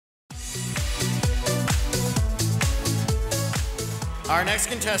Our next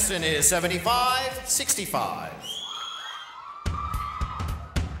contestant is 75-65.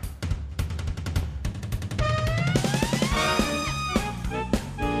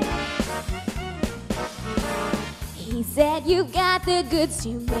 He said you got the goods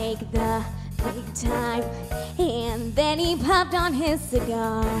to make the big time, and then he popped on his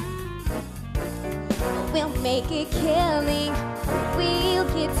cigar. We'll make a killing, we'll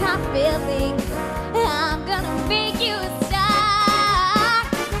get top billing, I'm gonna make you a star.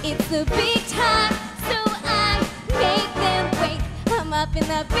 It's the big time, so I make them wait. I'm up in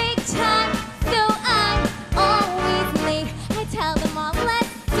the big time, so I'm always late. I tell them all, let's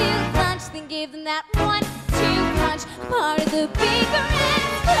do lunch, then give them that 1-2 punch. Part of the bigger and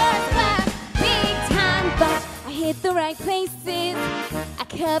first my big time bunch. I hit the right places, I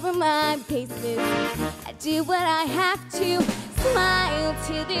cover my bases, I do what I have to, smile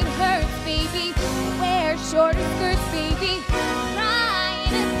till it hurts, baby. Wear shorter skirts, baby. Try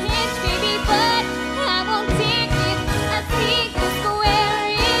in a pinch, baby, but I won't take it. I see the square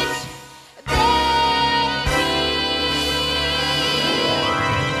inch, baby.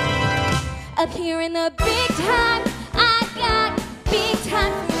 Up here in the big time, I got big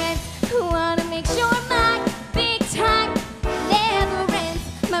time friends who wanna make sure my big time never ends.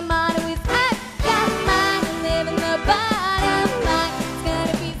 My motto is I've got mine and live in the bottom line. It's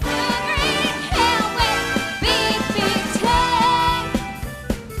gonna be so great, hell with big, big time.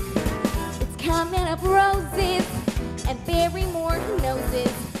 It's coming up roses and Barrymore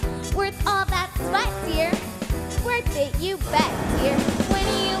noses. Worth all that sweat, dear. Worth it, you bet, dear. When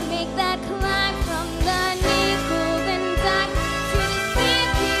you make that climb from the nickel and dime to the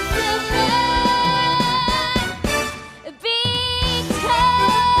cities of love, big time.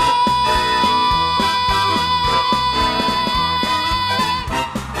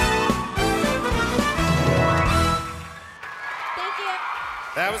 Thank you.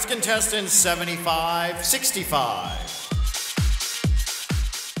 That was contestant 75-65.